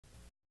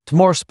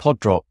Tomorrow's pod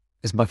drop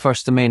is my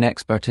first domain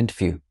expert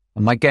interview,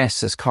 and my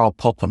guest is Karl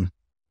Popham.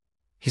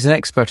 He's an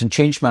expert in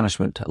change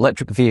management,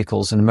 electric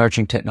vehicles and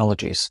emerging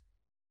technologies.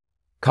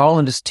 Karl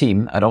and his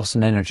team at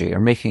Austin Energy are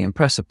making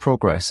impressive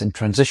progress in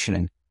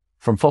transitioning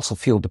from fossil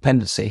fuel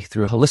dependency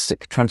through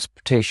holistic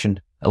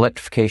transportation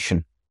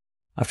electrification.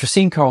 After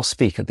seeing Karl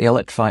speak at the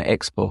Electrify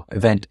Expo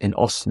event in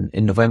Austin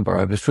in November,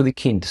 I was really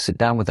keen to sit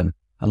down with him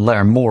and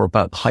learn more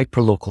about the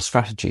hyper-local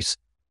strategies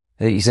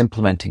that he's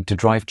implementing to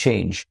drive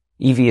change,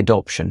 EV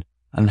adoption,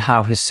 and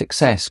how his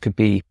success could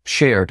be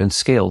shared and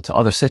scaled to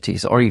other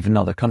cities or even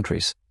other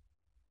countries.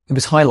 It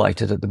was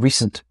highlighted at the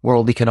recent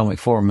World Economic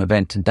Forum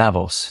event in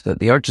Davos that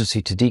the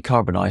urgency to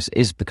decarbonize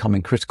is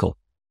becoming critical.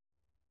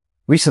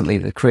 Recently,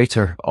 the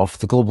creator of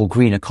the Global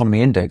Green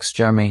Economy Index,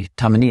 Jeremy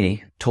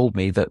Tamanini, told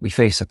me that we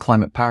face a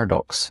climate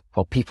paradox.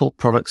 While people,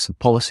 products and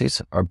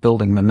policies are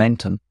building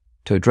momentum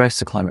to address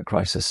the climate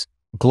crisis,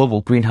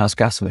 global greenhouse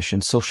gas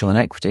emissions, social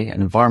inequity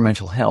and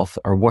environmental health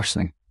are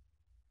worsening.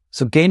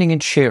 So gaining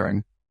and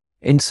sharing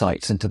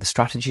insights into the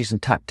strategies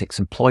and tactics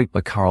employed by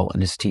Karl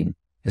and his team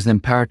is an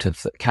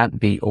imperative that can't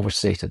be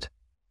overstated.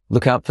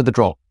 Look out for the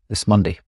drop this Monday.